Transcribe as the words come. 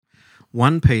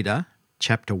1 Peter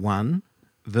chapter 1,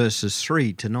 verses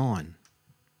 3 to 9.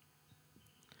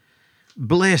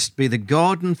 Blessed be the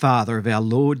God and Father of our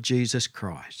Lord Jesus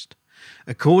Christ.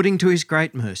 According to his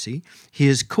great mercy, he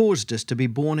has caused us to be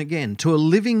born again to a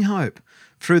living hope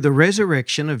through the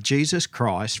resurrection of Jesus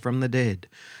Christ from the dead,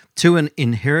 to an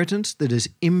inheritance that is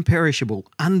imperishable,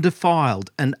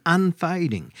 undefiled, and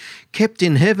unfading, kept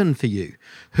in heaven for you,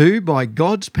 who by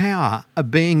God's power are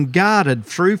being guarded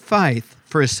through faith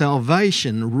for a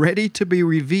salvation ready to be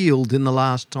revealed in the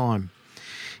last time.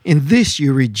 In this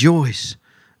you rejoice,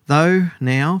 though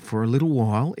now for a little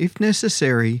while, if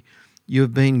necessary, you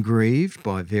have been grieved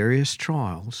by various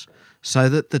trials, so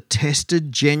that the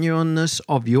tested genuineness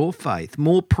of your faith,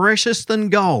 more precious than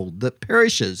gold that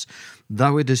perishes,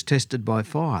 though it is tested by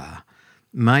fire,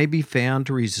 may be found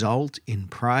to result in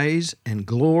praise and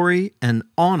glory and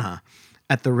honour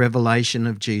at the revelation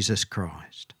of Jesus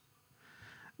Christ.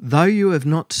 Though you have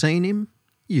not seen him,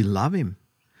 you love him.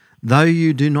 Though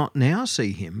you do not now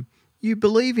see him, you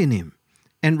believe in him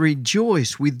and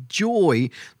rejoice with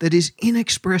joy that is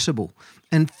inexpressible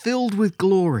and filled with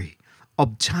glory,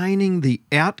 obtaining the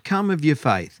outcome of your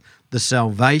faith, the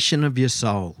salvation of your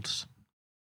souls.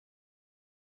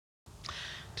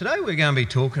 Today we're going to be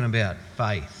talking about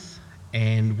faith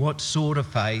and what sort of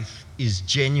faith is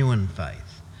genuine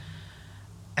faith.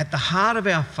 At the heart of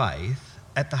our faith,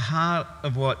 at the heart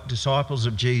of what disciples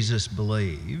of Jesus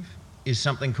believe, is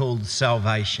something called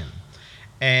salvation.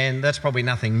 And that's probably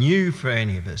nothing new for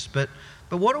any of us. But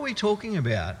what are we talking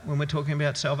about when we're talking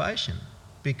about salvation?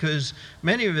 Because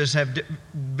many of us have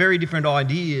very different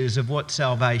ideas of what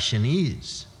salvation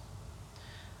is.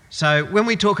 So when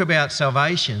we talk about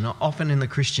salvation, often in the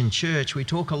Christian church, we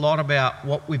talk a lot about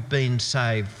what we've been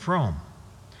saved from.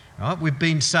 Right? We've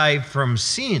been saved from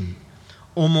sin.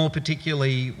 Or more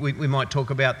particularly, we might talk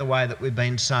about the way that we've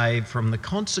been saved from the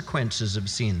consequences of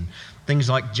sin. Things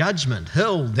like judgment,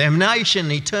 hell,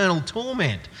 damnation, eternal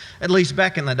torment. At least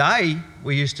back in the day,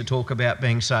 we used to talk about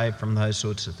being saved from those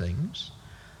sorts of things.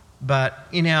 But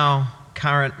in our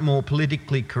current, more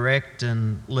politically correct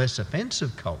and less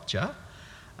offensive culture,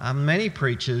 many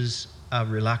preachers are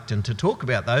reluctant to talk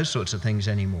about those sorts of things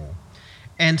anymore.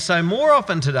 And so more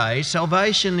often today,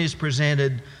 salvation is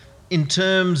presented in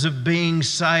terms of being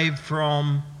saved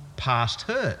from past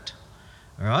hurt.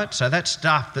 All right, so that's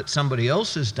stuff that somebody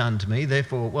else has done to me,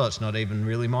 therefore, well, it's not even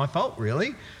really my fault,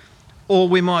 really. Or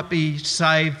we might be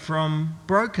saved from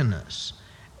brokenness.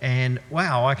 And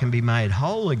wow, I can be made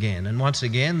whole again. And once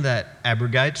again, that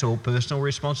abrogates all personal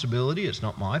responsibility. It's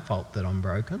not my fault that I'm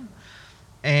broken.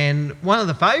 And one of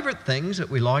the favourite things that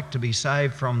we like to be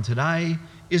saved from today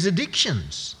is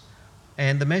addictions.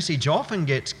 And the message often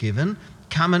gets given,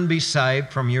 come and be saved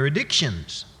from your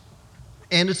addictions.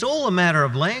 And it's all a matter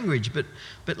of language, but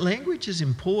language is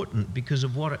important because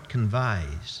of what it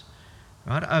conveys.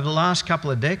 Right? Over the last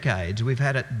couple of decades, we've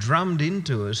had it drummed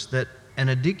into us that an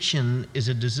addiction is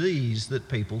a disease that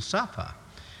people suffer.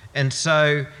 And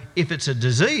so if it's a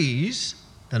disease,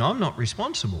 then I'm not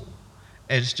responsible.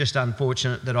 It's just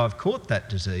unfortunate that I've caught that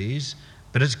disease,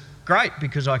 but it's great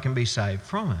because I can be saved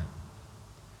from it.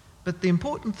 But the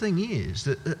important thing is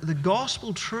that the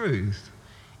gospel truth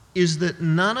is that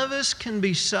none of us can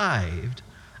be saved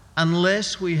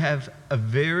unless we have a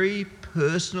very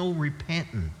personal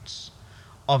repentance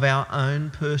of our own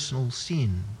personal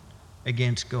sin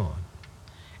against God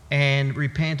and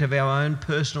repent of our own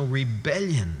personal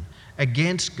rebellion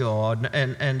against God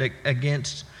and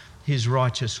against his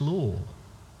righteous law.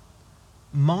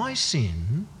 My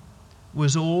sin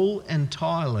was all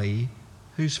entirely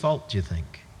whose fault, do you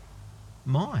think?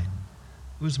 Mine.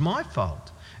 It was my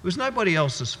fault. It was nobody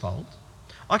else's fault.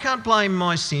 I can't blame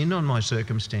my sin on my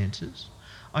circumstances.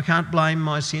 I can't blame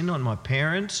my sin on my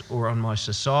parents or on my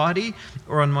society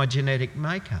or on my genetic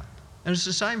makeup. And it's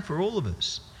the same for all of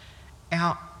us.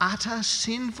 Our utter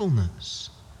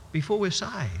sinfulness before we're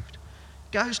saved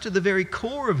goes to the very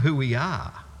core of who we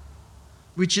are,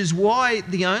 which is why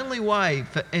the only way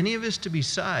for any of us to be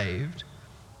saved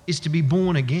is to be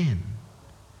born again.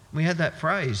 We had that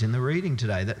phrase in the reading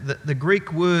today. The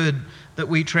Greek word that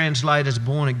we translate as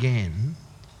born again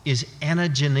is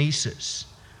anagenesis,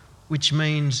 which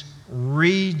means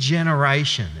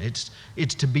regeneration.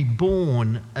 It's to be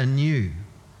born anew.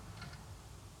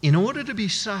 In order to be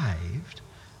saved,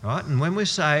 right, and when we're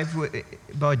saved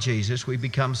by Jesus, we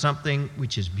become something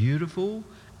which is beautiful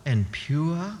and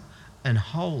pure and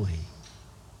holy.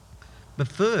 But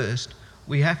first,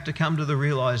 we have to come to the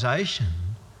realisation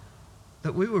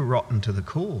that we were rotten to the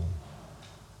core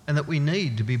and that we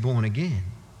need to be born again.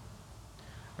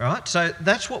 Right? So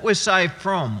that's what we're saved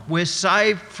from. We're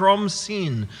saved from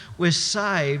sin. We're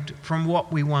saved from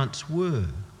what we once were.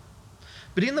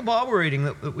 But in the Bible reading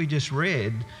that we just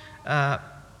read,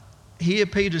 here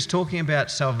Peter's talking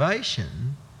about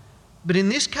salvation, but in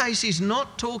this case he's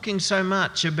not talking so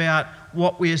much about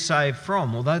what we are saved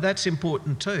from, although that's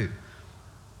important too.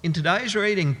 In today's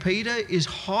reading, Peter is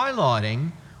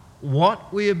highlighting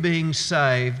what we are being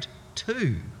saved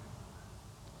to.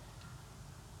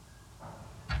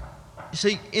 You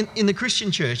see, in the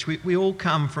Christian church, we all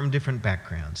come from different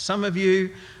backgrounds. Some of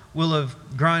you will have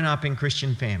grown up in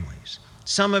Christian families.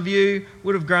 Some of you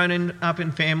would have grown up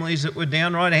in families that were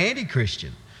downright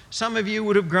anti-Christian. Some of you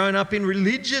would have grown up in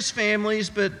religious families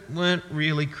but weren't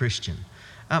really Christian.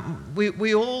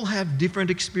 We all have different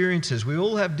experiences. We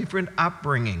all have different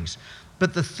upbringings.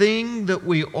 But the thing that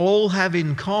we all have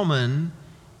in common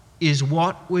is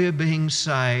what we're being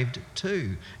saved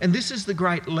to. And this is the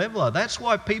great leveler. That's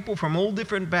why people from all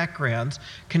different backgrounds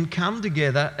can come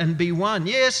together and be one.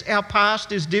 Yes, our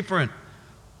past is different,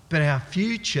 but our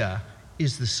future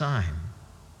is the same.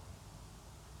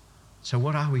 So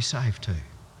what are we saved to?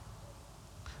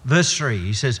 Verse 3,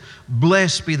 he says,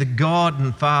 "Blessed be the God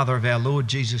and Father of our Lord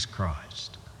Jesus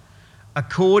Christ.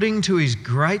 According to his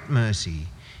great mercy,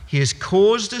 he has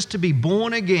caused us to be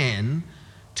born again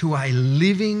to a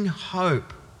living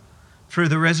hope through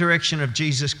the resurrection of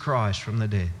Jesus Christ from the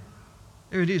dead."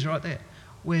 There it is right there.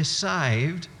 We're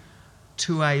saved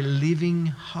to a living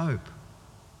hope.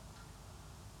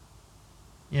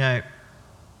 You know,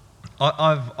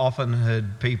 I've often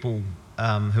heard people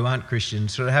who aren't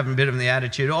Christians sort of having a bit of the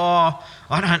attitude, I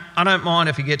don't mind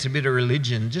if he gets a bit of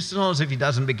religion, just as long as if he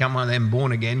doesn't become one of them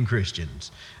born-again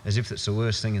Christians, as if it's the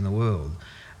worst thing in the world.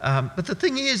 But the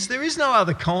thing is, there is no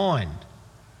other kind.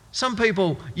 Some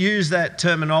people use that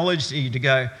terminology to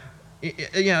go,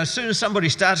 as soon as somebody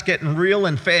starts getting real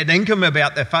and fair dinkum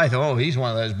about their faith, he's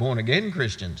one of those born-again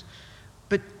Christians.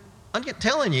 But I'm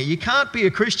telling you, you can't be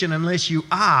a Christian unless you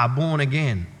are born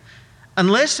again.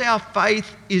 Unless our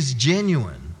faith is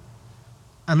genuine,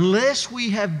 unless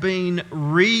we have been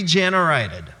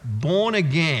regenerated, born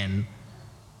again,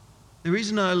 there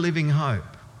is no living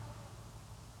hope.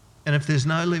 And if there's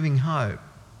no living hope,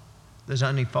 there's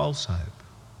only false hope,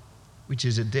 which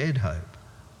is a dead hope.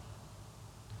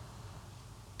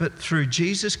 But through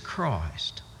Jesus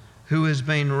Christ, who has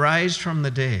been raised from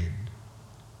the dead,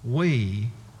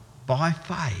 we, by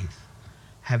faith,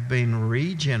 have been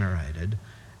regenerated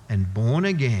and born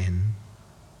again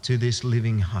to this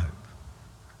living hope.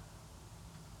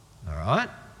 All right?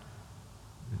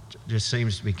 It just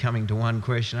seems to be coming to one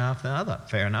question after another.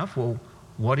 Fair enough. Well,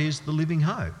 what is the living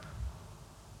hope?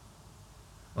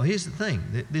 Well, here's the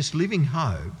thing. This living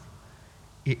hope,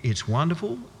 it's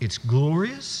wonderful, it's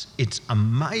glorious, it's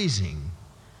amazing.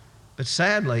 But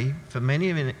sadly, for many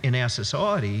in our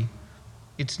society,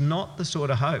 it's not the sort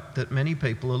of hope that many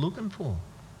people are looking for.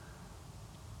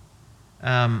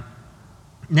 Now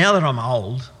that I'm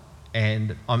old,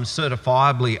 and I'm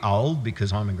certifiably old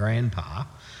because I'm a grandpa,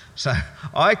 so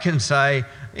I can say,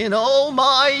 in all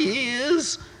my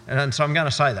years, and so I'm going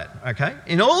to say that, okay?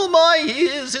 In all my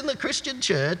years in the Christian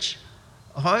church,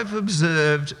 I've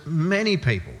observed many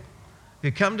people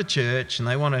who come to church and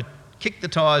they want to kick the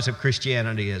tires of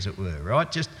Christianity, as it were,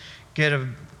 right? Just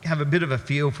have a bit of a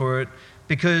feel for it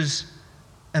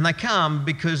and they come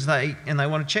because they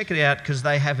want to check it out because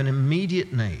they have an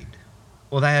immediate need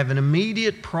or they have an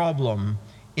immediate problem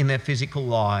in their physical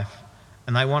life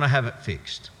and they want to have it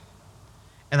fixed.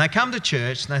 And they come to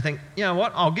church and they think, you know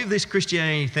what, I'll give this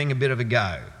Christianity thing a bit of a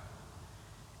go.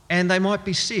 And they might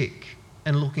be sick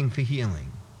and looking for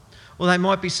healing. Or they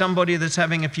might be somebody that's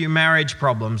having a few marriage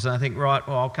problems and I think, right,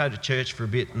 well, I'll go to church for a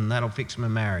bit and that'll fix my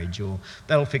marriage, or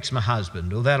that'll fix my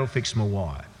husband, or that'll fix my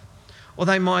wife. Or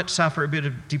they might suffer a bit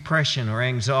of depression or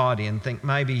anxiety and think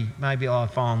maybe I'll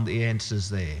find the answers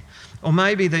there. Or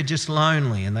maybe they're just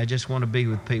lonely and they just want to be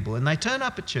with people. And they turn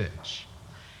up at church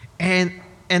and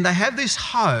they have this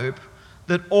hope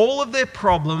that all of their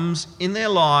problems in their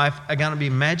life are going to be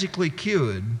magically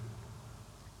cured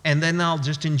and then they'll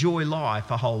just enjoy life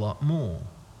a whole lot more.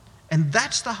 And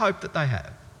that's the hope that they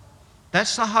have.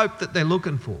 That's the hope that they're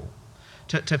looking for,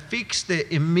 to fix their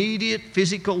immediate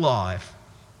physical life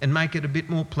and make it a bit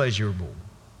more pleasurable,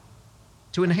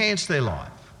 to enhance their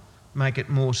life, make it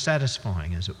more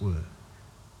satisfying, as it were.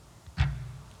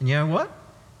 And you know what?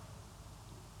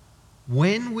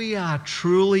 When we are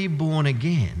truly born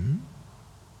again,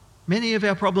 many of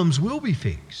our problems will be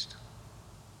fixed.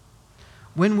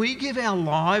 When we give our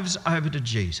lives over to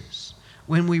Jesus,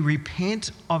 when we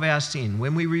repent of our sin,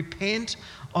 when we repent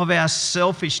of our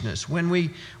selfishness, when we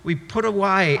put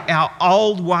away our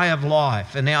old way of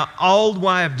life and our old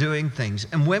way of doing things,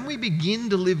 and when we begin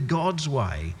to live God's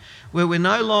way, where we're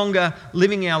no longer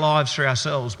living our lives for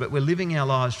ourselves, but we're living our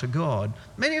lives for God,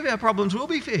 many of our problems will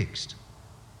be fixed.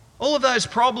 All of those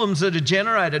problems that are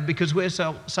generated because we're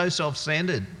so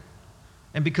self-centered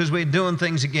and because we're doing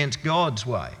things against God's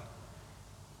way,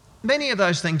 many of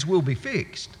those things will be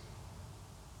fixed.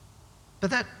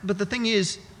 But the thing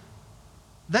is,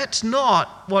 that's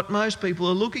not what most people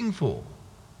are looking for.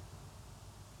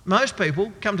 Most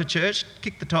people come to church,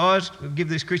 kick the tires, give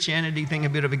this Christianity thing a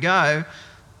bit of a go.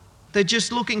 They're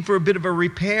just looking for a bit of a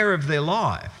repair of their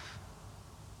life.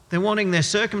 They're wanting their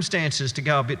circumstances to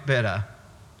go a bit better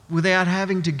without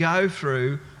having to go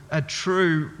through a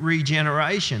true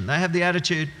regeneration. They have the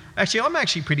attitude, actually, I'm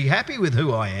actually pretty happy with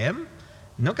who I am.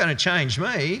 Not going to change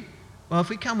me. Well, if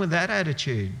we come with that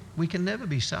attitude, we can never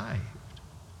be saved.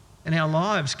 And our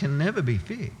lives can never be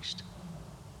fixed.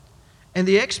 And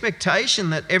the expectation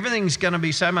that everything's going to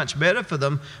be so much better for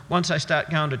them once they start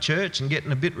going to church and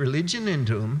getting a bit religion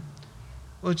into them,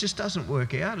 well, it just doesn't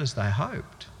work out as they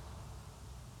hoped.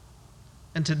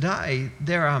 And today,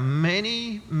 there are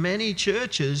many, many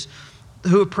churches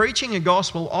who are preaching a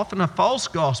gospel, often a false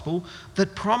gospel,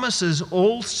 that promises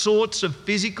all sorts of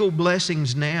physical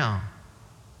blessings now.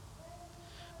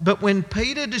 But when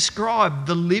Peter described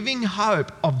the living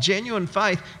hope of genuine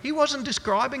faith, he wasn't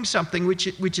describing something which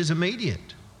is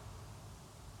immediate.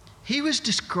 He was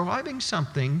describing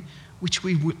something which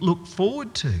we would look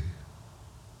forward to.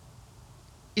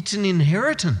 It's an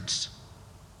inheritance.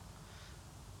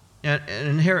 Now, an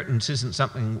inheritance isn't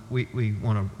something we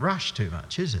want to rush too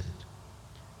much, is it?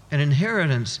 An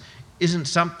inheritance isn't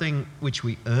something which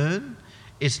we earn.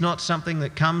 It's not something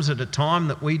that comes at a time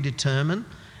that we determine.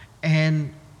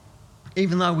 And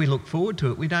even though we look forward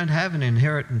to it, we don't have an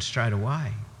inheritance straight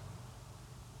away.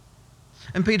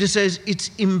 And Peter says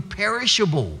it's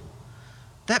imperishable.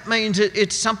 That means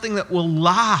it's something that will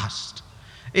last.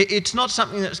 It's not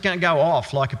something that's going to go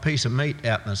off like a piece of meat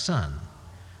out in the sun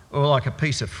or like a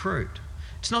piece of fruit.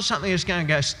 It's not something that's going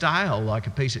to go stale like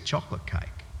a piece of chocolate cake.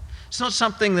 It's not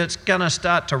something that's going to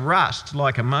start to rust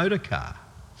like a motor car.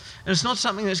 And it's not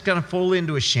something that's going to fall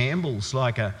into a shambles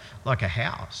like a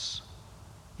house.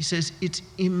 He says it's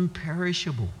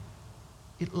imperishable.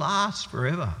 It lasts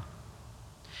forever.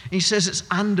 And he says it's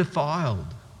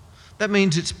undefiled. That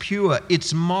means it's pure,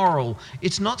 it's moral.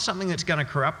 It's not something that's going to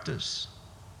corrupt us.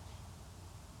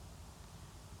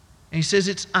 And he says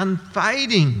it's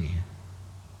unfading.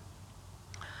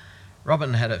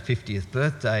 Robin had her 50th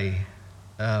birthday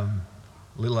a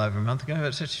little over a month ago.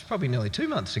 It's probably nearly 2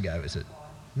 months ago, is it?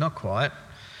 Not quite.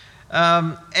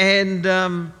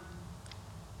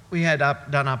 We had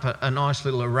done up a nice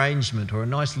little arrangement or a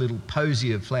nice little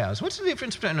posy of flowers. What's the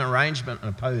difference between an arrangement and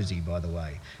a posy, by the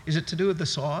way? Is it to do with the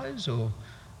size or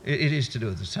it is to do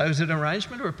with the... So is it an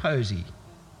arrangement or a posy?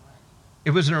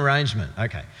 It was an arrangement,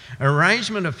 okay. An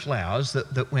arrangement of flowers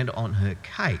that went on her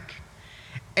cake.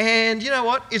 And you know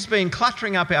what? It's been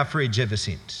cluttering up our fridge ever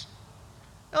since.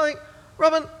 I think,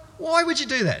 Robin, why would you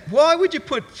do that? Why would you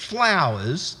put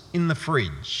flowers in the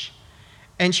fridge?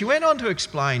 And she went on to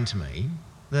explain to me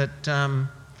that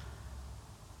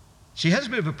she has a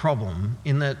bit of a problem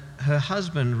in that her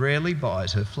husband rarely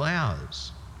buys her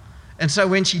flowers. And so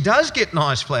when she does get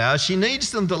nice flowers, she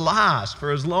needs them to last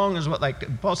for as long as what they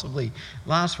could possibly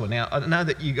last for. Now, I know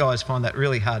that you guys find that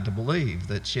really hard to believe,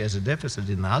 that she has a deficit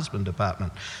in the husband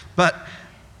department, but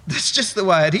that's just the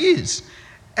way it is.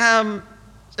 And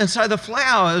so the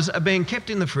flowers are being kept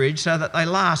in the fridge so that they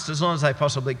last as long as they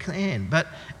possibly can. But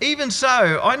even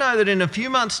so, I know that in a few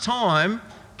months' time,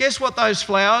 guess what those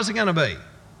flowers are going to be?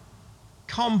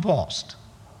 Compost.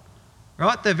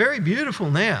 Right? They're very beautiful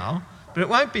now, but it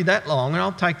won't be that long, and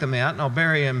I'll take them out and I'll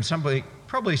bury them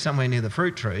probably somewhere near the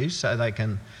fruit trees so they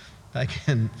can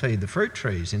feed the fruit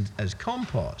trees as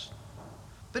compost.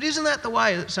 But isn't that the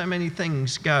way that so many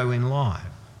things go in life?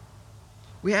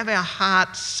 We have our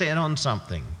hearts set on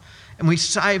something and we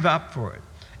save up for it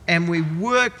and we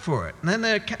work for it and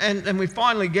then we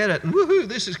finally get it and woohoo,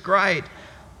 this is great.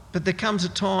 But there comes a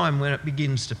time when it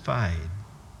begins to fade.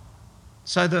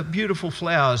 So the beautiful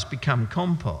flowers become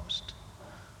compost.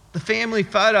 The family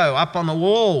photo up on the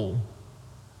wall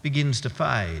begins to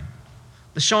fade.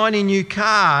 The shiny new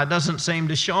car doesn't seem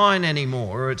to shine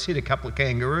anymore, or it's hit a couple of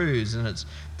kangaroos and it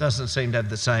doesn't seem to have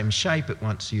the same shape it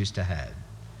once used to have.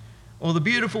 Or the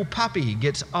beautiful puppy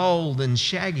gets old and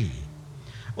shaggy.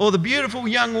 Or the beautiful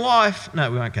young wife... No,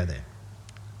 we won't go there.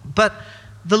 But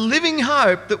the living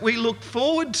hope that we look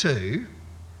forward to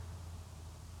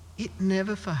it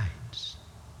never fades.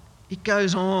 It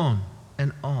goes on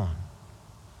and on.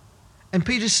 And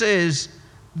Peter says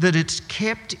that it's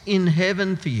kept in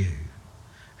heaven for you,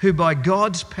 who by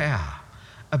God's power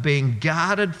are being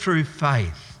guarded through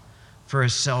faith for a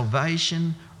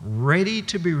salvation ready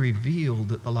to be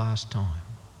revealed at the last time.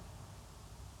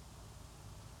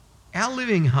 Our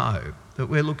living hope that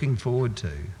we're looking forward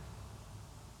to,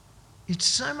 it's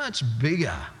so much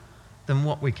bigger than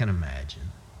what we can imagine.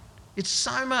 It's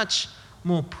so much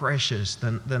more precious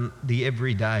than the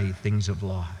everyday things of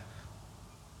life.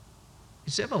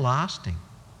 It's everlasting.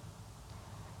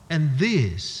 And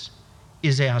this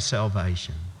is our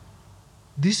salvation.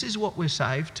 This is what we're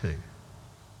saved to.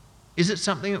 Is it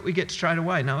something that we get straight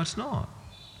away? No, it's not.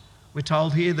 We're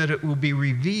told here that it will be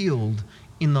revealed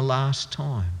in the last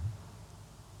time.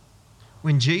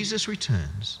 When Jesus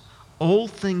returns, all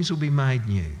things will be made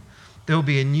new. There will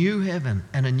be a new heaven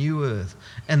and a new earth.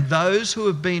 And those who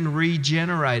have been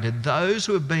regenerated, those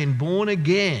who have been born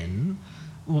again,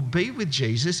 will be with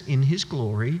Jesus in his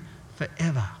glory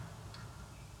forever.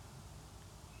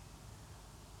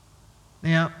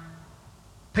 Now,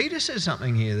 Peter says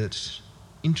something here that's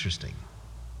interesting.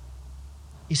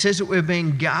 He says that we're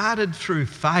being guarded through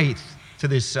faith to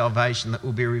this salvation that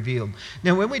will be revealed.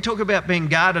 Now, when we talk about being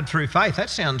guarded through faith, that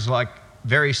sounds like a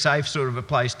very safe sort of a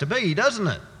place to be, doesn't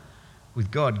it? With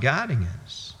God guarding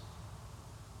us.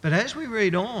 But as we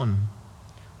read on,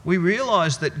 we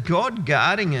realise that God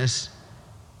guarding us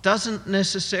doesn't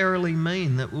necessarily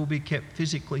mean that we'll be kept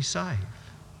physically safe.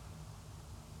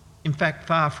 In fact,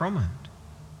 far from it.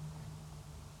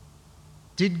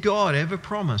 Did God ever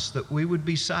promise that we would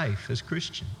be safe as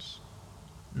Christians?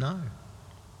 No.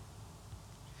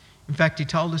 In fact, he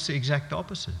told us the exact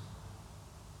opposite.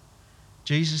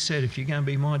 Jesus said, if you're going to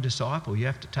be my disciple, you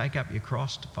have to take up your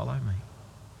cross to follow me.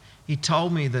 He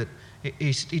told me that,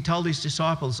 he told his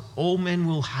disciples, all men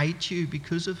will hate you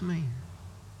because of me.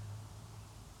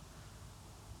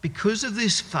 Because of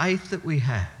this faith that we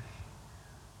have,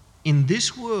 in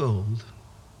this world,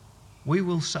 we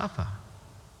will suffer.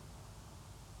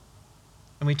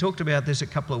 And we talked about this a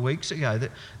couple of weeks ago,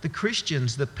 that the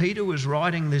Christians that Peter was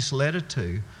writing this letter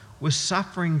to were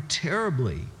suffering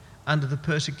terribly under the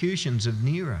persecutions of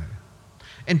Nero.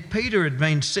 And Peter had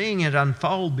been seeing it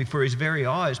unfold before his very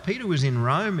eyes. Peter was in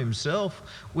Rome himself,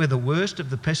 where the worst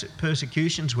of the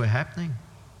persecutions were happening.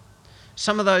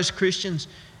 Some of those Christians,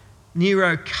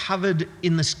 Nero covered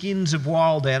in the skins of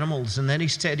wild animals, and then he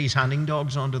set his hunting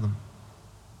dogs onto them.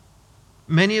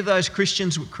 Many of those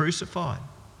Christians were crucified.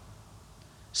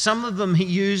 Some of them he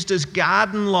used as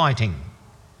garden lighting.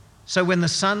 So when the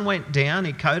sun went down,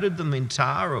 he coated them in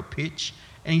tar or pitch,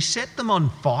 and he set them on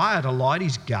fire to light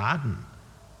his garden.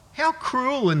 How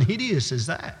cruel and hideous is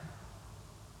that?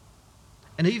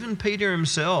 And even Peter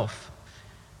himself,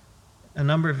 a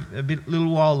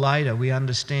little while later, we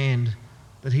understand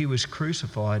that he was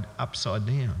crucified upside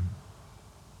down.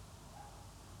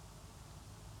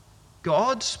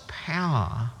 God's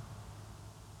power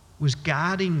was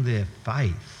guarding their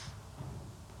faith,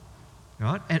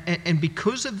 right? And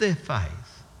because of their faith,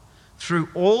 through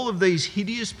all of these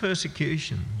hideous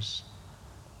persecutions,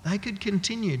 they could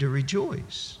continue to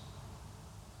rejoice.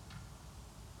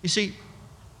 You see,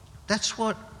 that's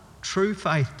what true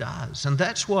faith does, and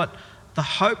that's what the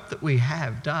hope that we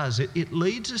have does. It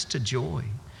leads us to joy.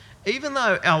 Even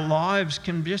though our lives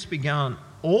can just be going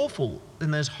awful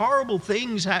and there's horrible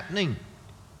things happening,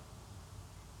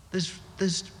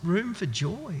 there's room for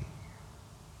joy.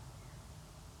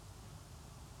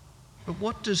 But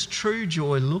what does true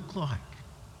joy look like?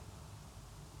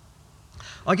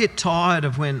 I get tired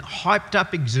of when hyped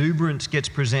up exuberance gets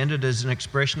presented as an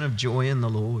expression of joy in the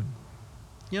Lord.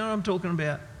 You know what I'm talking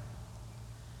about?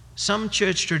 Some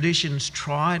church traditions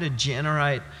try to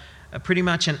generate pretty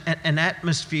much an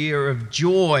atmosphere of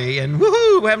joy and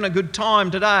woohoo, we're having a good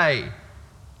time today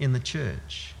in the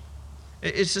church.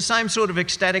 It's the same sort of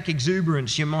ecstatic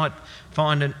exuberance you might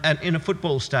find in a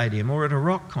football stadium or at a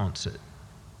rock concert.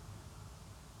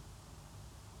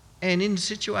 And in a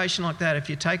situation like that, if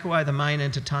you take away the main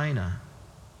entertainer,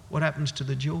 what happens to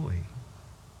the joy?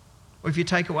 Or if you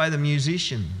take away the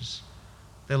musicians,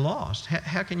 they're lost.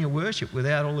 How can you worship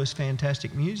without all this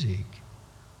fantastic music?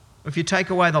 Or if you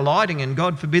take away the lighting and,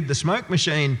 God forbid, the smoke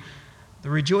machine, the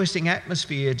rejoicing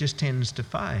atmosphere just tends to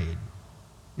fade.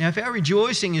 Now, if our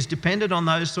rejoicing is dependent on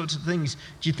those sorts of things,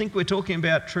 do you think we're talking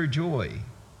about true joy?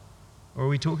 Or are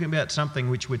we talking about something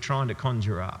which we're trying to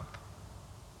conjure up?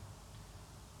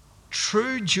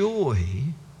 True joy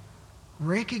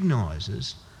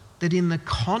recognises that in the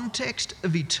context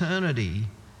of eternity,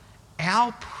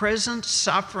 our present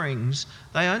sufferings,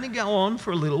 they only go on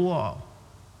for a little while.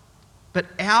 But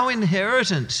our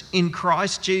inheritance in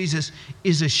Christ Jesus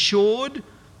is assured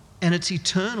and it's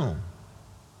eternal.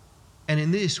 And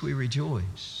in this we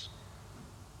rejoice.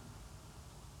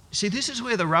 See, this is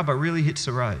where the rubber really hits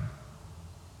the road.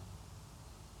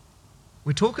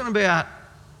 We're talking about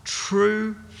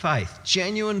true faith,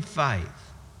 genuine faith.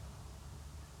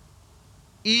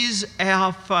 Is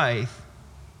our faith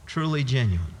truly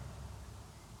genuine?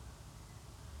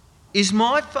 Is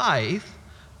my faith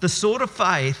the sort of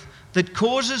faith that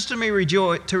causes me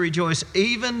to rejoice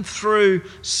even through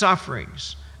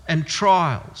sufferings and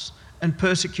trials and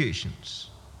persecutions?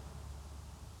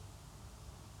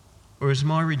 Or is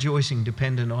my rejoicing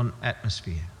dependent on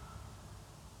atmosphere?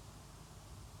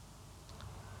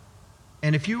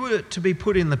 And if you were to be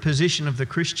put in the position of the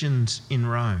Christians in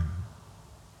Rome,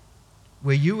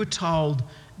 where you were told,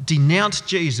 denounce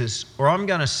Jesus or I'm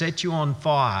going to set you on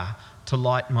fire to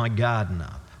light my garden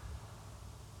up,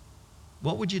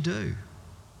 what would you do?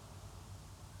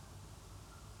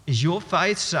 Is your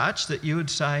faith such that you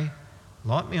would say,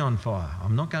 light me on fire,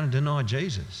 I'm not going to deny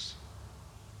Jesus?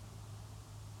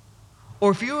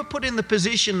 Or if you were put in the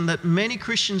position that many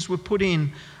Christians were put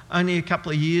in only a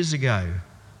couple of years ago,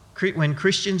 when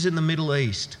Christians in the Middle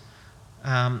East,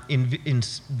 in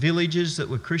villages that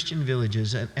were Christian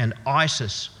villages, and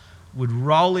ISIS would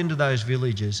roll into those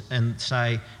villages and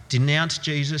say, denounce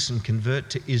Jesus and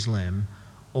convert to Islam,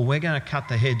 or we're going to cut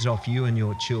the heads off you and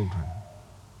your children.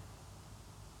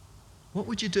 What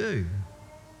would you do?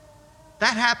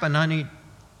 That happened only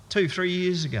 2-3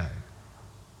 years ago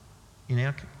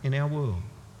in our world.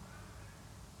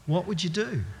 What would you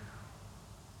do?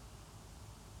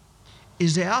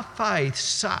 Is our faith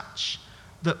such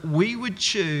that we would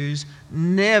choose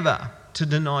never to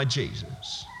deny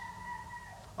Jesus?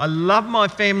 I love my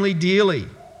family dearly,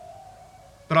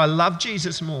 but I love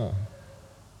Jesus more.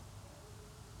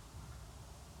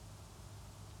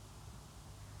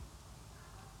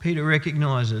 Peter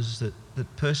recognises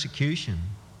that persecution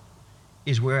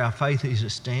is where our faith either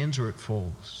stands or it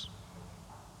falls.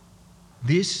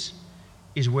 This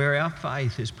is where our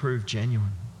faith is proved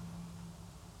genuine.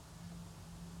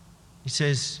 He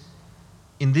says,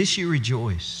 in this you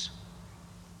rejoice,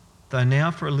 though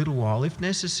now for a little while, if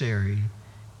necessary,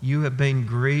 you have been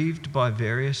grieved by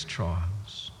various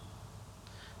trials,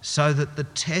 so that the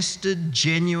tested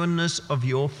genuineness of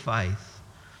your faith,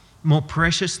 more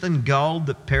precious than gold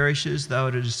that perishes though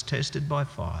it is tested by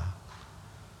fire,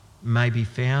 may be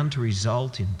found to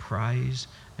result in praise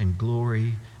and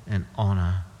glory and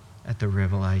honour at the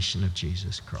revelation of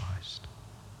Jesus Christ.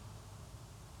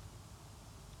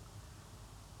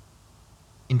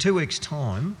 In 2 weeks'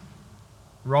 time,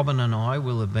 Robin and I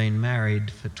will have been married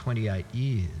for 28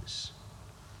 years.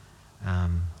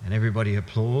 And everybody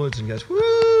applauds and goes,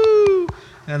 woo!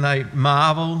 And they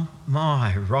marvel,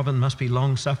 my, Robin must be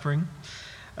long-suffering.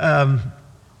 But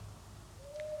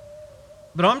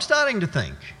I'm starting to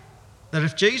think that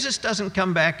if Jesus doesn't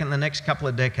come back in the next couple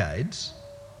of decades,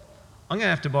 I'm going to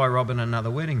have to buy Robin another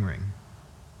wedding ring.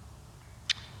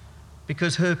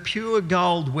 Because her pure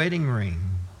gold wedding ring,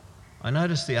 I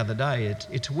noticed the other day,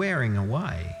 it's wearing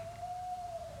away.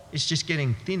 It's just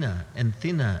getting thinner and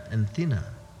thinner and thinner.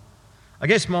 I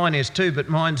guess mine is too, but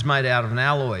mine's made out of an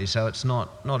alloy, so it's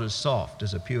not as soft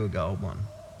as a pure gold one.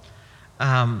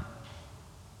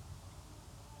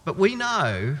 But we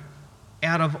know,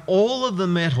 out of all of the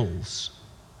metals,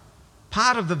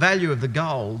 part of the value of the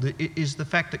gold is the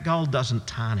fact that gold doesn't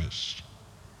tarnish.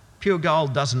 Pure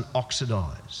gold doesn't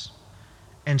oxidise.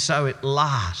 And so it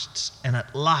lasts and it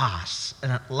lasts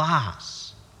and it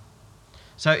lasts.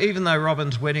 So even though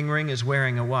Robin's wedding ring is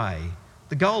wearing away,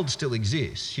 the gold still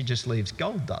exists. She just leaves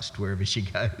gold dust wherever she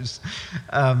goes.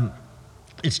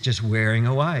 It's just wearing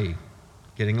away,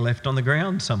 getting left on the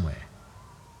ground somewhere.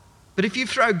 But if you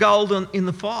throw gold in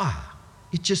the fire,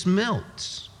 it just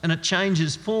melts and it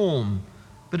changes form,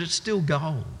 but it's still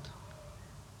gold.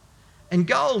 And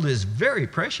gold is very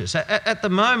precious. At the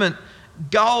moment,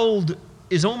 gold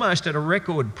is almost at a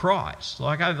record price.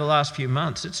 Like over the last few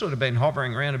months, it's sort of been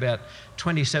hovering around about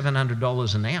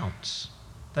 $2,700 an ounce.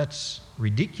 That's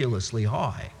ridiculously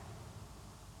high.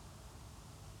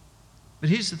 But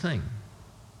here's the thing.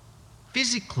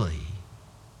 Physically,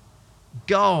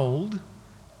 gold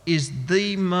is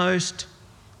the most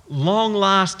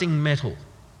long-lasting metal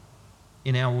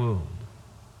in our world.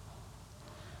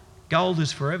 Gold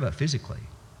is forever physically.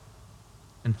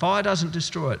 And fire doesn't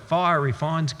destroy it. Fire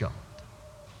refines gold.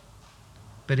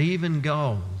 But even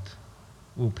gold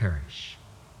will perish.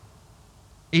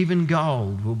 Even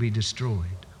gold will be destroyed.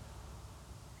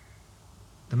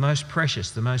 The most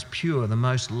precious, the most pure, the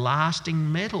most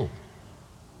lasting metal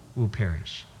will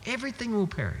perish. Everything will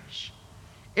perish.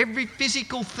 Every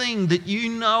physical thing that you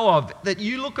know of, that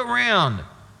you look around,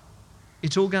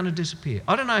 it's all going to disappear.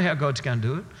 I don't know how God's going to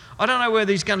do it. I don't know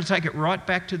whether he's going to take it right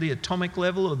back to the atomic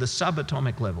level or the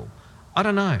subatomic level. I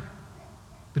don't know.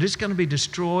 But it's going to be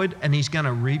destroyed and he's going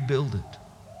to rebuild it.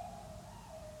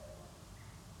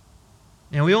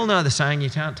 Now, we all know the saying, you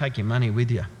can't take your money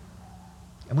with you.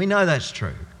 And we know that's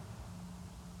true.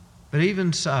 But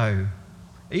even so,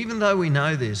 even though we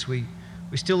know this, we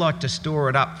still like to store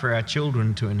it up for our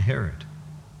children to inherit.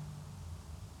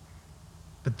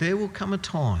 But there will come a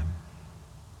time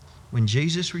when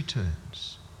Jesus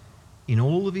returns in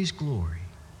all of his glory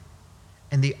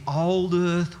and the old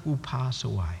earth will pass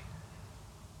away,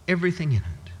 everything in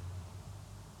it.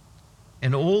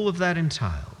 And all of that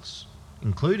entails,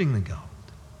 including the gold,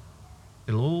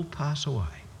 it'll all pass away.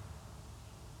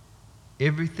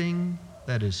 Everything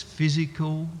that is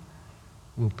physical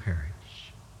will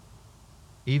perish,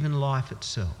 even life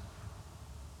itself.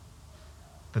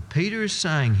 But Peter is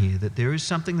saying here that there is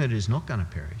something that is not going to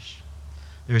perish.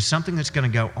 There is something that's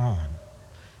going to go on,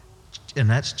 and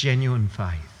that's genuine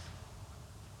faith.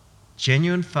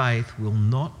 Genuine faith will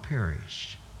not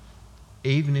perish,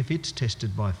 even if it's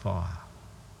tested by fire.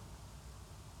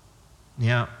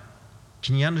 Now,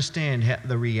 can you understand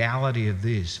the reality of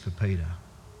this for Peter?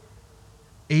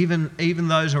 Even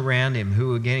those around him who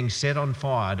were getting set on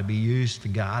fire to be used for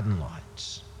garden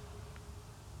lights,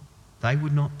 they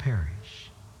would not perish.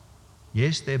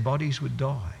 Yes, their bodies would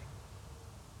die.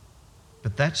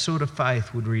 But that sort of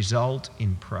faith would result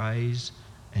in praise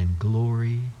and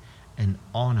glory and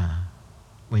honour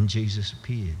when Jesus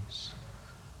appears.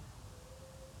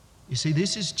 You see,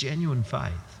 this is genuine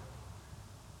faith.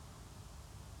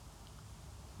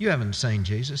 You haven't seen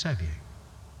Jesus, have you?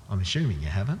 I'm assuming you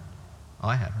haven't.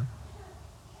 I haven't.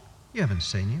 You haven't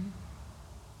seen him.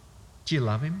 Do you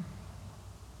love him?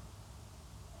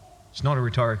 It's not a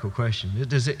rhetorical question.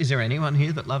 Is there anyone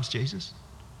here that loves Jesus?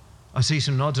 I see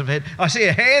some nods of head. I see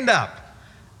a hand up.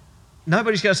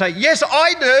 Nobody's going to say, yes,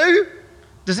 I do.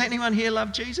 Does anyone here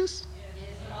love Jesus?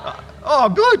 Yes. Oh,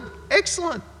 good.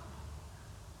 Excellent.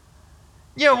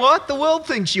 You know what? The world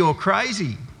thinks you're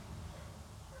crazy.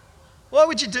 Why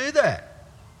would you do that?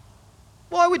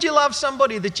 Why would you love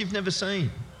somebody that you've never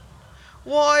seen?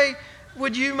 Why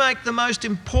would you make the most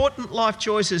important life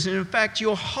choices? And in fact,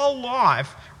 your whole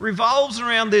life revolves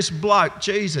around this bloke,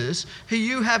 Jesus, who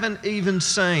you haven't even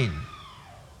seen.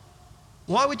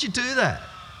 Why would you do that?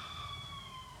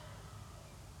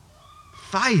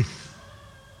 Faith.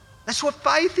 That's what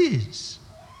faith is.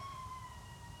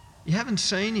 You haven't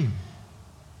seen him,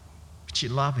 but you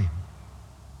love him.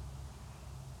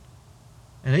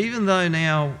 And even though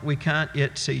now we can't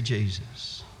yet see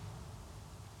Jesus,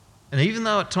 and even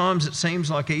though at times it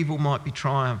seems like evil might be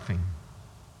triumphing,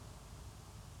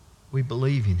 we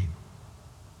believe in him.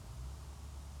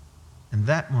 And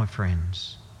that, my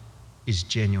friends, is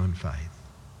genuine faith.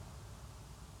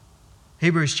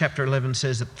 Hebrews chapter 11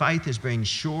 says that faith is being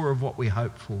sure of what we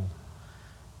hope for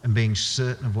and being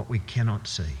certain of what we cannot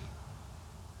see.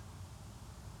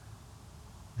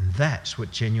 And that's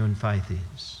what genuine faith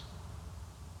is.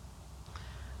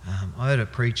 I heard a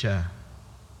preacher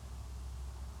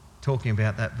talking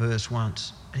about that verse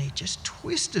once, and he just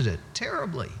twisted it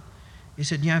terribly. He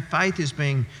said, faith is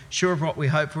being sure of what we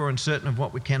hope for and certain of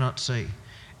what we cannot see.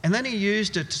 And then he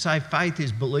used it to say faith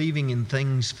is believing in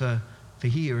things for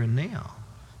here and now.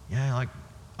 Like,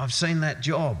 I've seen that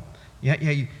job.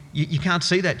 You can't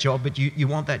see that job, but you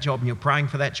want that job and you're praying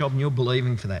for that job and you're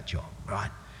believing for that job,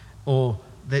 right? Or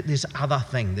this other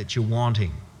thing that you're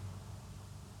wanting.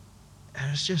 And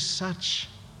it's just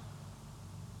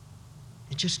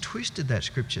it just twisted that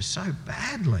scripture so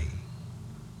badly.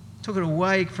 Took it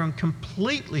away from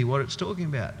completely what it's talking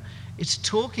about. It's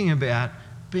talking about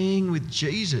being with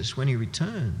Jesus when he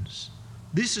returns.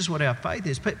 This is what our faith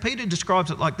is. Peter describes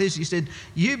it like this. He said,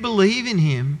 you believe in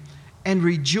him and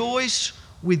rejoice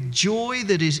with joy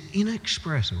that is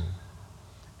inexpressible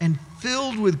and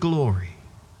filled with glory,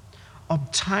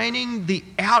 obtaining the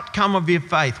outcome of your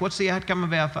faith. What's the outcome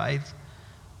of our faith?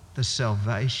 The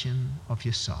salvation of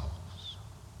your souls.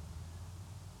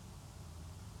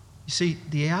 You see,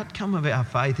 the outcome of our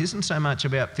faith isn't so much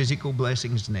about physical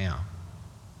blessings now.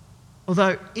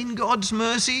 Although in God's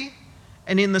mercy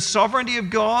and in the sovereignty of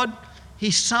God, he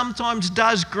sometimes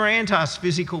does grant us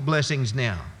physical blessings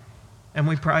now, and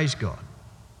we praise God.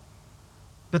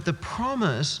 But the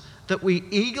promise that we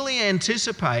eagerly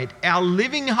anticipate, our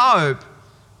living hope,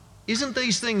 isn't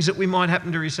these things that we might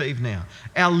happen to receive now.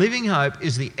 Our living hope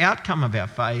is the outcome of our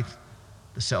faith,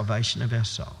 the salvation of our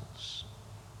souls.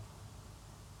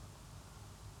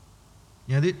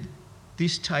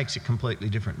 This takes a completely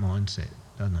different mindset.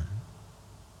 doesn't it?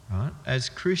 Right? As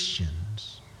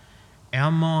Christians,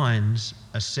 our minds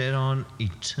are set on the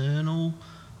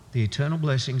eternal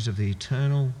blessings of the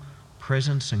eternal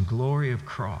presence and glory of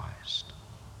Christ.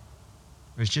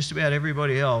 Whereas just about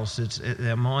everybody else,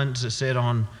 their minds are set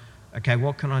on, okay,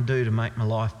 what can I do to make my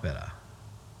life better?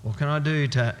 What can I do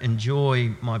to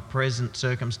enjoy my present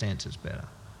circumstances better?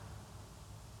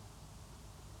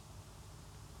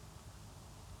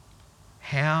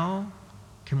 How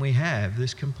can we have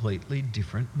this completely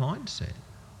different mindset?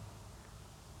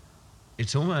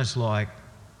 It's almost like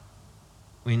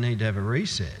we need to have a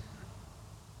reset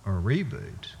or a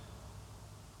reboot.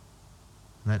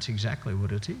 And that's exactly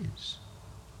what it is.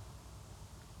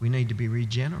 We need to be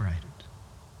regenerated,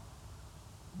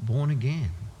 born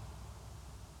again.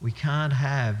 We can't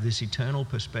have this eternal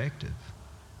perspective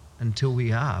until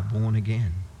we are born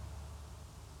again.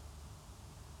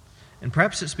 And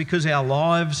perhaps it's because our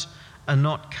lives are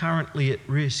not currently at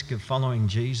risk of following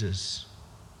Jesus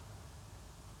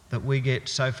that we get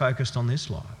so focused on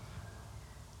this life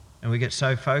and we get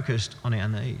so focused on our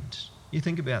needs. You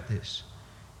think about this.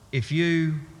 If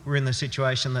you were in the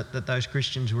situation that those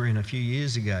Christians were in a few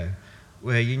years ago,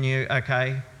 where you knew,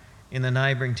 okay, in the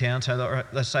neighbouring town, so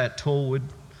let's say at Tallwood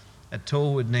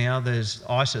now, there's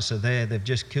ISIS are there, they've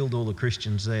just killed all the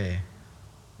Christians there,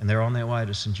 and they're on their way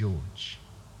to St George.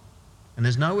 And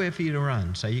there's nowhere for you to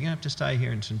run, so you're going to have to stay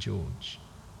here in St George.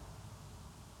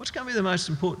 What's going to be the most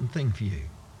important thing for you?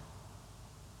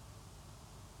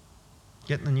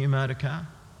 Getting the new motor car?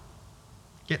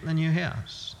 Getting the new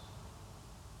house?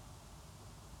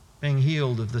 Being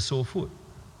healed of the sore foot?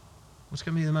 What's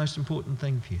going to be the most important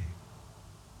thing for you?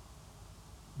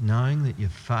 Knowing that your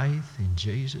faith in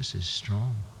Jesus is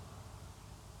strong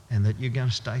and that you're going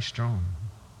to stay strong.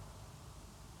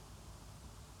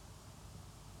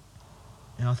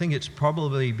 And I think it's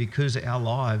probably because our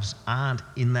lives aren't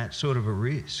in that sort of a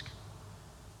risk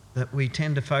that we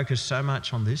tend to focus so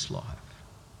much on this life.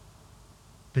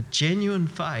 But genuine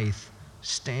faith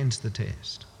stands the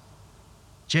test.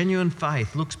 Genuine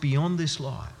faith looks beyond this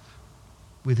life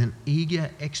with an eager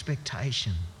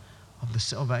expectation of the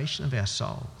salvation of our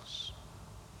souls.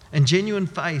 And genuine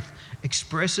faith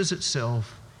expresses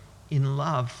itself in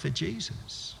love for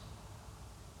Jesus.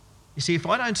 You see, if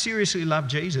I don't seriously love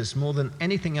Jesus more than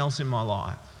anything else in my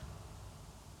life,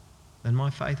 then my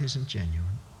faith isn't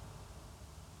genuine.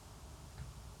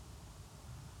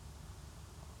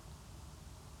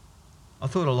 I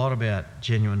thought a lot about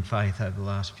genuine faith over the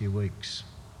last few weeks.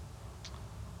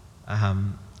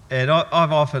 And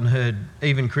I've often heard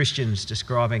even Christians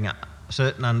describing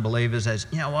certain unbelievers as,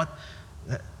 you know what,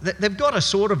 they've got a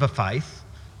sort of a faith.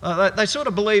 They sort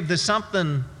of believe there's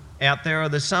something out there or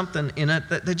there's something in it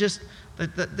that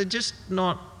they're just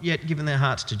not yet giving their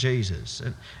hearts to Jesus.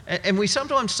 And we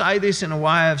sometimes say this in a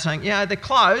way of saying, yeah, they're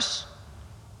close,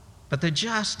 but they're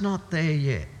just not there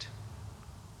yet.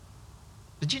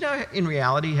 Did you know in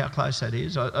reality how close that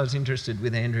is? I was interested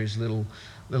with Andrew's little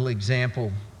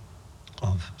example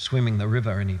of swimming the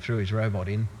river, and he threw his robot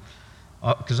in.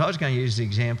 Because I was going to use the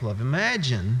example of,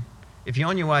 imagine if you're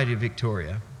on your way to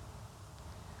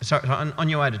on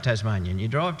your way to Tasmania, and you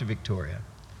drive to Victoria,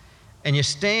 and you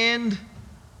stand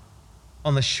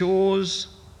on the shores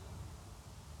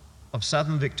of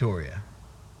southern Victoria,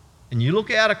 and you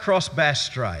look out across Bass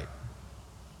Strait.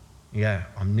 You go,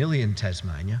 I'm nearly in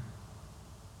Tasmania.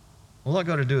 All I've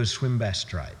got to do is swim Bass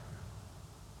Strait.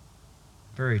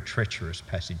 Very treacherous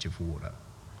passage of water.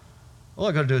 All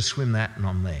I've got to do is swim that and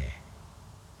I'm there.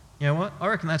 You know what? I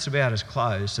reckon that's about as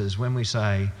close as when we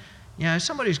say, you know,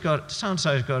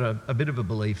 so-and-so's got a bit of a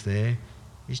belief there.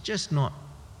 He's just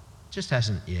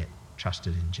hasn't yet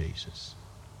trusted in Jesus.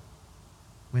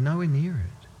 We're nowhere near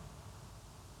it.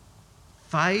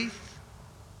 Faith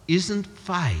isn't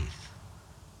faith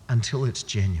until it's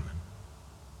genuine.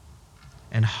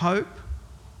 And hope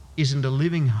isn't a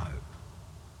living hope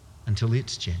until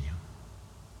it's genuine.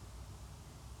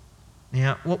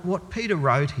 Now, what Peter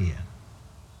wrote here,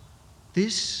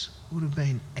 this would have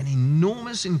been an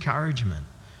enormous encouragement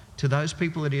to those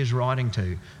people that he is writing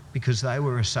to because they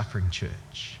were a suffering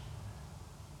church.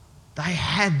 They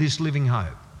had this living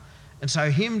hope. And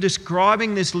so him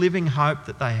describing this living hope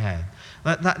that they had,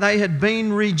 that they had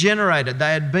been regenerated,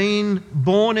 they had been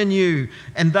born anew,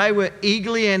 and they were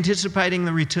eagerly anticipating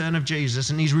the return of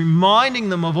Jesus, and he's reminding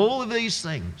them of all of these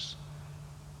things.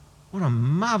 What a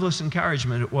marvellous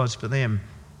encouragement it was for them.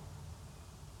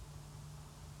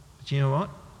 But you know what?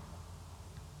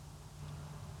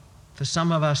 For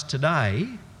some of us today,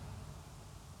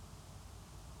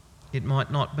 it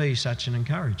might not be such an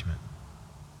encouragement.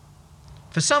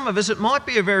 For some of us, it might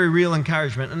be a very real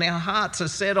encouragement, and our hearts are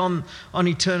set on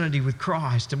eternity with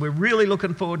Christ, and we're really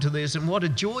looking forward to this, and what a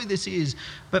joy this is.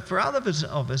 But for others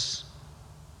of us,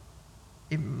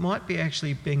 it might be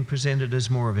actually being presented as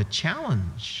more of a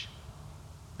challenge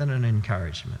than an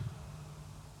encouragement.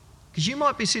 Because you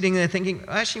might be sitting there thinking,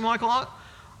 actually, Michael,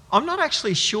 I'm not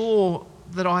actually sure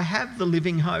that I have the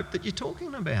living hope that you're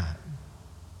talking about.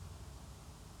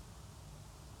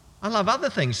 I love other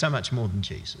things so much more than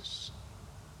Jesus.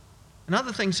 And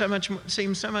other things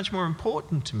seem so much more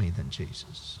important to me than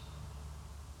Jesus.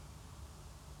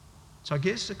 So I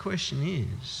guess the question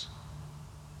is,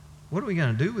 what are we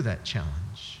going to do with that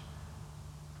challenge?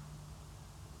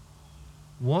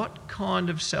 What kind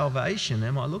of salvation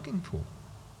am I looking for?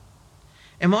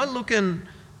 Am I looking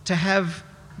to have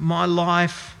my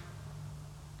life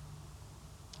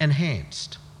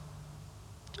enhanced?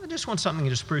 I just want something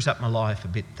to spruce up my life a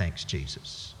bit, thanks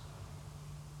Jesus.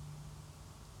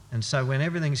 And so when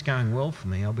everything's going well for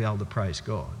me, I'll be able to praise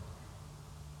God.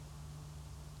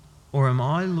 Or am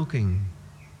I looking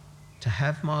to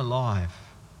have my life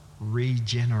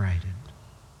regenerated,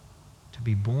 to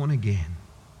be born again?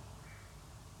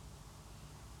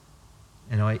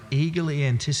 And I eagerly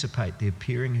anticipate the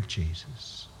appearing of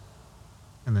Jesus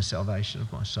and the salvation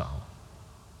of my soul.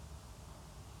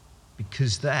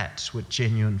 Because that's what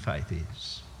genuine faith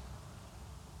is.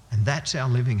 And that's our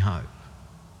living hope.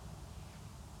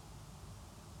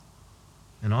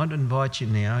 And I'd invite you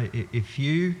now, if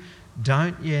you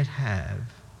don't yet have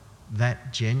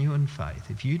that genuine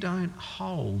faith, if you don't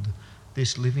hold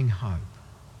this living hope,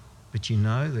 but you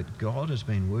know that God has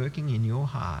been working in your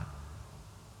heart,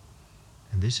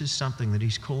 and this is something that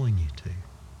He's calling you to,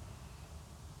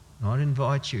 and I'd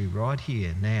invite you right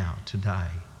here, now, today,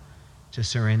 to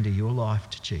surrender your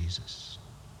life to Jesus,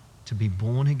 to be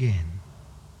born again.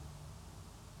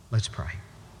 Let's pray.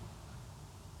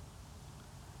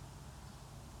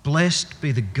 Blessed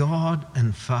be the God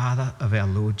and Father of our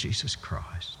Lord Jesus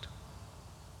Christ.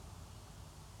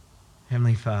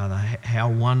 Heavenly Father, how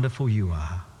wonderful you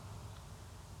are,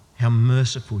 how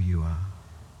merciful you are.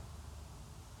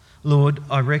 Lord,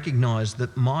 I recognise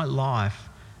that my life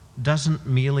doesn't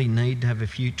merely need to have a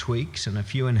few tweaks and a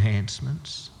few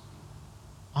enhancements.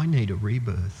 I need a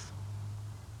rebirth.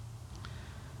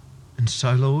 And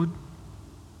so, Lord,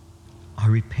 I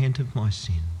repent of my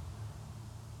sin.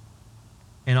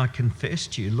 And I confess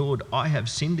to you, Lord, I have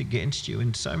sinned against you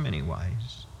in so many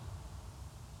ways.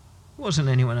 It wasn't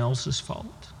anyone else's fault.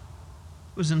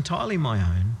 It was entirely my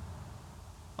own.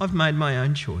 I've made my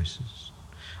own choices.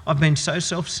 I've been so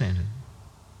self-centered.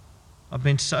 I've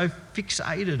been so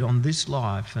fixated on this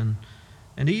life and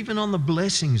even on the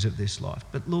blessings of this life.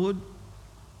 But Lord,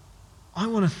 I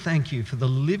want to thank you for the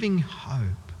living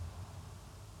hope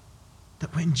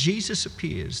that when Jesus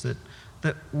appears, that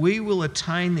we will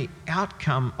attain the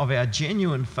outcome of our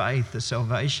genuine faith, the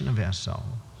salvation of our souls.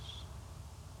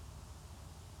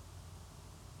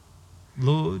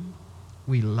 Lord,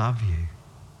 we love you.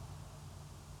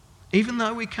 Even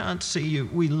though we can't see you,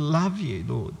 we love you,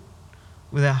 Lord,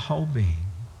 with our whole being.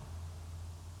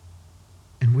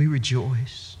 And we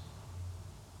rejoice.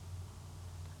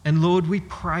 And Lord, we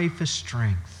pray for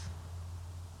strength.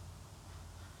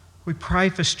 We pray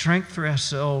for strength for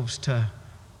ourselves to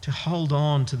hold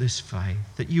on to this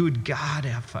faith, that you would guard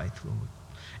our faith, Lord.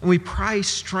 And we pray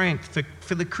strength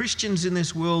for the Christians in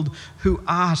this world who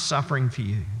are suffering for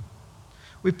you.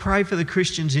 We pray for the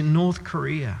Christians in North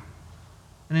Korea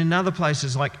and in other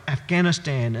places like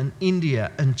Afghanistan and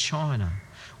India and China.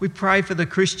 We pray for the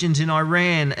Christians in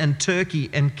Iran and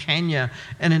Turkey and Kenya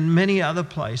and in many other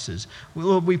places.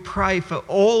 Lord, we pray for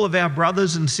all of our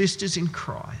brothers and sisters in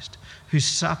Christ who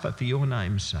suffer for your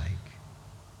name's sake.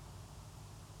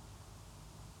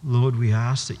 Lord, we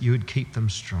ask that you would keep them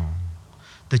strong,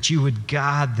 that you would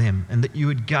guard them and that you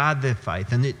would guard their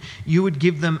faith and that you would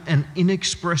give them an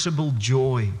inexpressible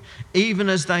joy, even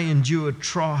as they endure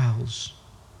trials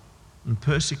and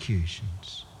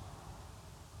persecutions,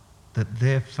 that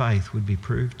their faith would be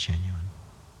proved genuine.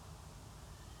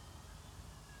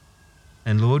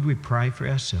 And Lord, we pray for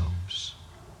ourselves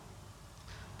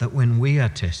that when we are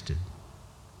tested,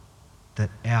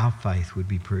 that our faith would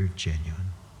be proved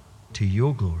genuine to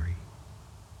your glory.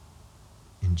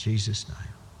 In Jesus' name,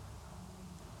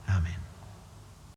 amen.